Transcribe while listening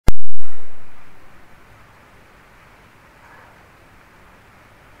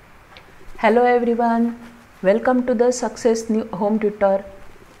Hello everyone, welcome to the Success New Home Tutor.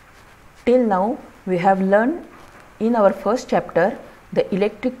 Till now we have learned in our first chapter the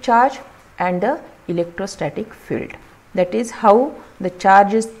electric charge and the electrostatic field. That is how the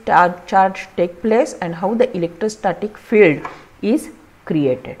charge take place and how the electrostatic field is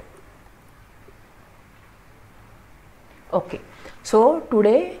created. Okay, so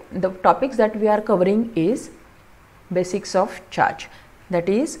today the topics that we are covering is basics of charge. That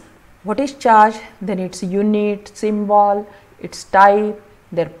is, what is charge, then its unit, symbol, its type,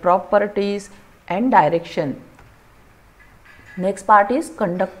 their properties and direction. Next part is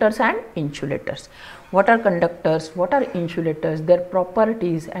conductors and insulators. What are conductors, what are insulators, their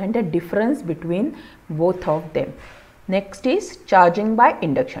properties and the difference between both of them. Next is charging by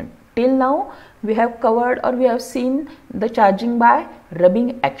induction. Till now we have covered or we have seen the charging by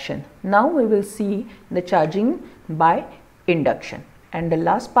rubbing action. Now we will see the charging by induction. And the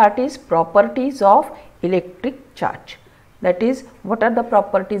last part is properties of electric charge. That is, what are the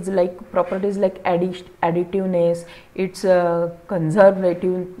properties like additiveness, its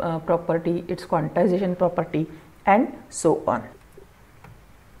conservative property, its quantization property and so on.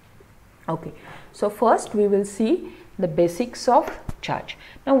 Okay, so first we will see the basics of charge.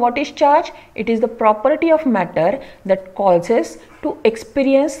 Now what is charge? It is the property of matter that causes to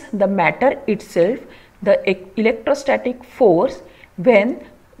experience the matter itself the electrostatic force when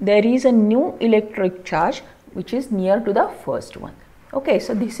there is a new electric charge which is near to the first one. Okay,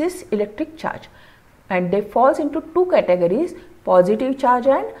 so this is electric charge and they falls into two categories, positive charge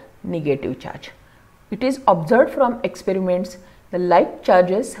and negative charge. It is observed from experiments the like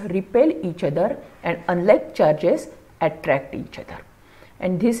charges repel each other and unlike charges attract each other.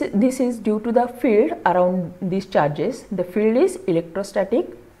 And this is due to the field around these charges. The field is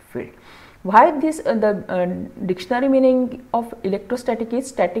electrostatic field. Why this the dictionary meaning of electrostatic is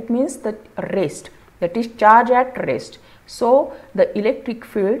static means that rest, that is charge at rest. So the electric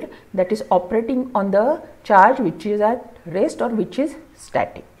field that is operating on the charge which is at rest or which is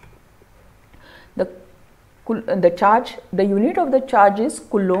static. The unit of the charge is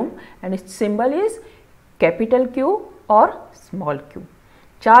coulomb and its symbol is capital Q or small q.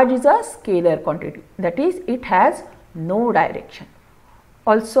 Charge is a scalar quantity, that is it has no direction.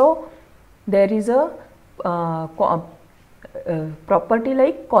 Also there is a property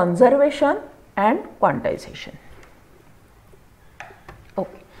like conservation and quantization.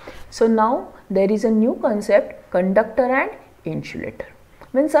 Okay, so now there is a new concept, conductor and insulator.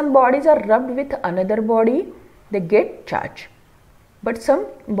 When some bodies are rubbed with another body, they get charge, but some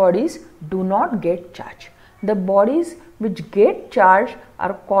bodies do not get charge. The bodies which get charge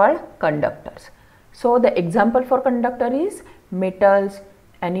are called conductors. So the example for conductor is metals,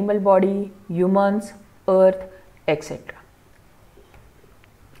 animal body, humans, earth, etc.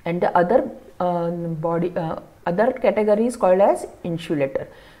 And the other other category is called as insulator,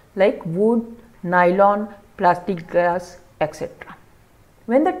 like wood, nylon, plastic, glass, etc.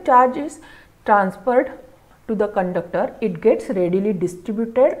 When the charge is transferred to the conductor, it gets readily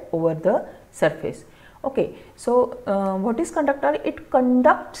distributed over the surface. Okay, so what is conductor? It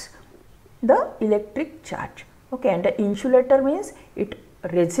conducts the electric charge. Okay, and the insulator means it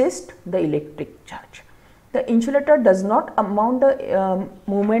resists the electric charge. The insulator does not amount the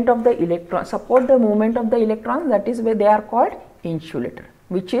movement of the electron, support the movement of the electrons, that is why they are called insulator,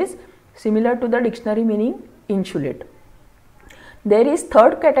 which is similar to the dictionary meaning insulate. There is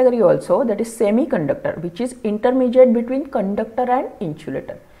third category also, that is semiconductor, which is intermediate between conductor and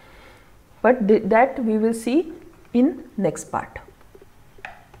insulator. But that we will see in next part.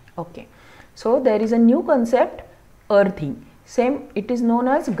 Okay, so there is a new concept, earthing. Same, it is known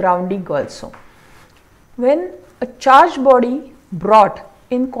as grounding also. When a charged body brought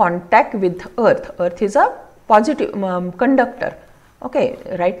in contact with earth, earth is a positive conductor. Okay,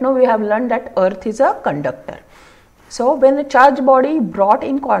 right now we have learned that earth is a conductor. So when a charged body brought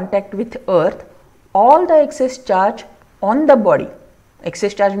in contact with earth, all the excess charge on the body,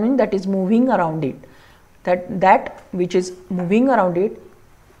 excess charge means that is moving around it, that which is moving around it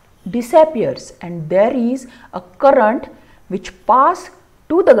disappears and there is a current which pass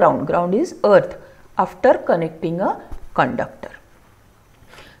to the ground, ground is earth, after connecting a conductor.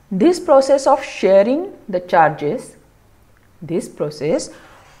 This process of sharing the charges,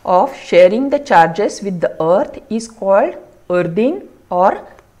 with the earth is called earthing or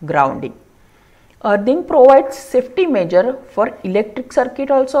grounding. Earthing provides safety measure for electric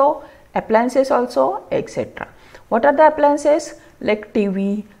circuit also, appliances also, etc. What are the appliances? Like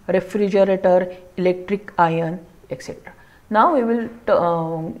TV, refrigerator, electric iron, etc. Now we will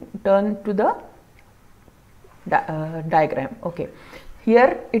turn to the diagram. Okay,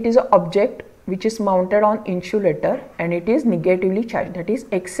 Here it is an object which is mounted on insulator and it is negatively charged, that is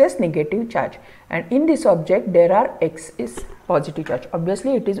excess negative charge, and in this object there are excess positive charge.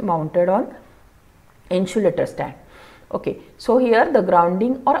 Obviously it is mounted on insulator stand. Okay, so here the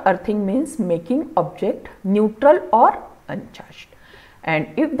grounding or earthing means making object neutral or uncharged, and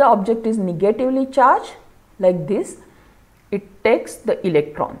if the object is negatively charged like this, it takes the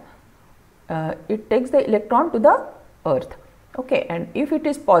electron to the earth. Okay, and if it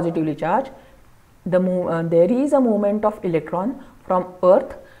is positively charged, there is a movement of electron from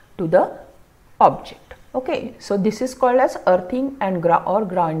earth to the object. Okay, so this is called as earthing and or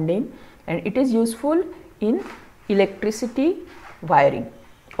grounding, and it is useful in electricity wiring.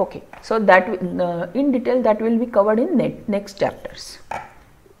 Okay, so that in detail that will be covered in next chapters.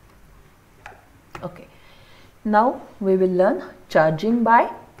 Okay, now we will learn charging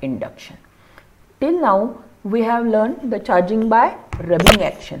by induction. Till now we have learned the charging by rubbing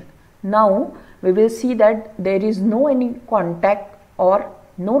action. Now we will see that there is no any contact or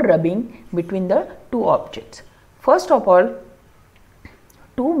no rubbing between the two objects. First of all,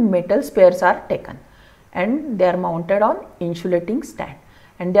 two metal spares are taken and they are mounted on insulating stand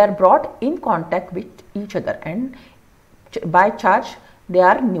and they are brought in contact with each other, and by charge they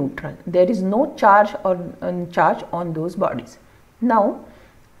are neutral. There is no charge or charge on those bodies. Now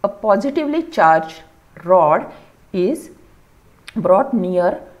a positively charged rod is brought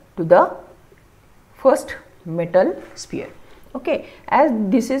near to the first metal sphere. Okay, as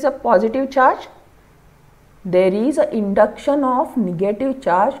this is a positive charge, there is an induction of negative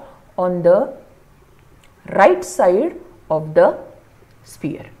charge on the right side of the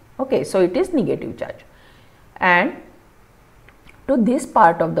sphere. Okay, so it is negative charge, and to this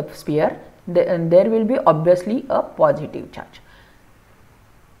part of the sphere there will be obviously a positive charge.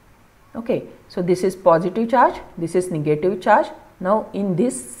 Okay, so this is positive charge, this is negative charge. Now in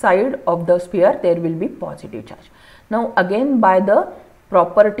this side of the sphere there will be positive charge. Now again, by the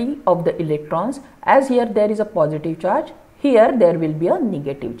property of the electrons, as here there is a positive charge, here there will be a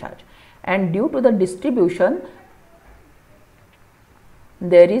negative charge, and due to the distribution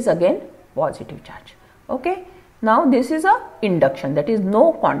there is again positive charge. Okay, now this is a induction, that is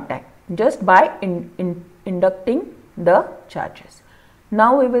no contact, just by inducting the charges.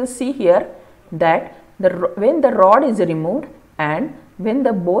 Now we will see here that when the rod is removed and when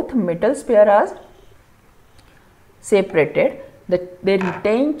the both metal spheres are separated, they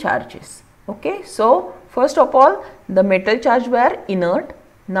retain charges. Okay, so first of all the metal charge were inert,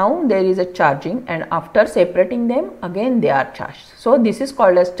 now there is a charging, and after separating them again they are charged. So this is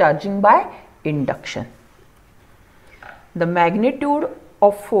called as charging by induction. The magnitude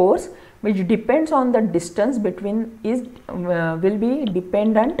of force which depends on the distance between will be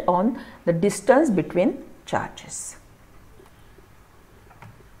dependent on the distance between charges.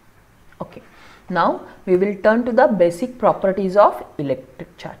 Okay, now we will turn to the basic properties of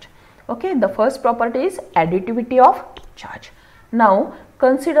electric charge. Okay, the first property is additivity of charge. Now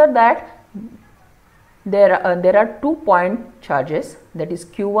consider that there are 2 point charges, that is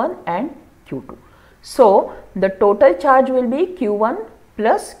Q1 and Q2. So the total charge will be Q1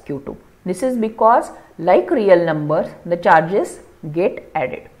 plus Q2. This is because, like real numbers, the charges get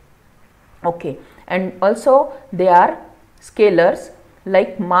added. Okay, and also they are scalars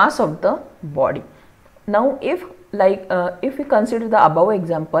like mass of the body. Now if we consider the above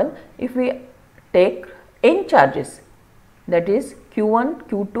example, if we take n charges, that is Q1,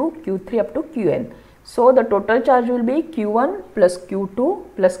 Q2, Q3 up to Qn, so the total charge will be Q1 plus Q2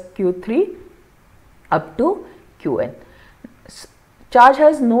 plus Q3 up to Qn. Charge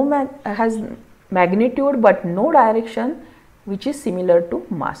has magnitude but no direction, which is similar to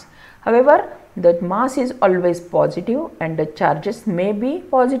mass. However, the mass is always positive and the charges may be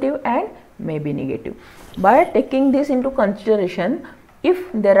positive and may be negative. By taking this into consideration, if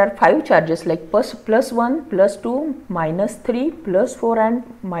there are 5 charges like plus 1, plus 2, minus 3, plus 4 and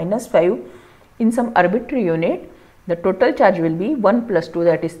minus 5 in some arbitrary unit, the total charge will be 1 plus 2,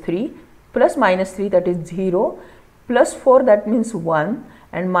 that is 3, plus minus 3, that is 0, plus 4, that means 1,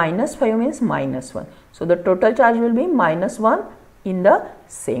 and minus 5 means minus 1. So the total charge will be minus 1 in the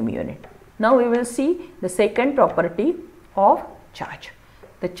same unit. Now we will see the second property of charge.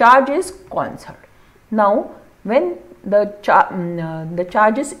 The charge is conserved. Now when the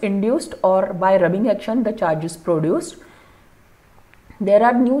charge is induced or by rubbing action the charge is produced, there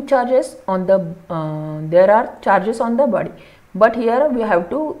are new charges on the charges on the body, but here we have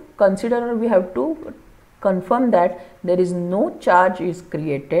to consider, we have to confirm that there is no charge is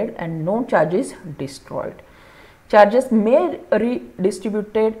created and no charge is destroyed. Charges may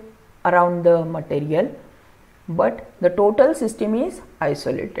redistributed around the material, but the total system is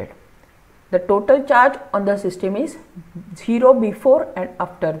isolated. The total charge on the system is 0 before and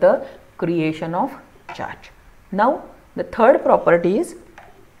after the creation of charge. Now the third property is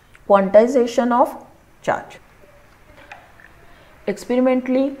quantization of charge.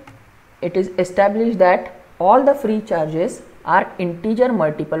 Experimentally, it is established that all the free charges are integer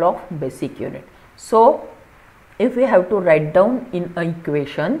multiple of basic unit. So if we have to write down in an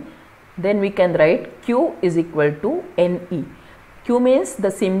equation, then we can write Q is equal to NE. Q means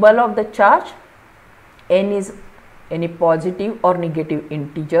the symbol of the charge, N is any positive or negative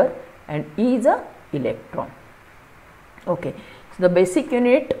integer, and E is a electron. Okay, so the basic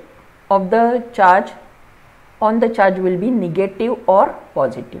unit of the charge on the charge will be negative or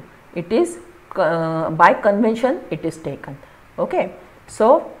positive. It is by convention it is taken. Okay,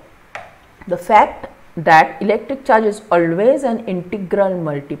 so the fact that electric charge is always an integral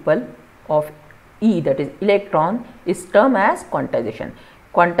multiple of E, that is electron, is termed as quantization.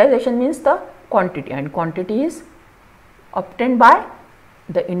 Quantization means the quantity, and quantity is obtained by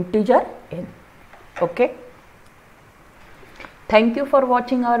the integer n. Okay, thank you for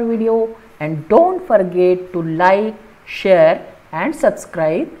watching our video, and don't forget to like, share and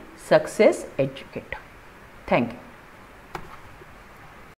subscribe Success Educator. Thank you.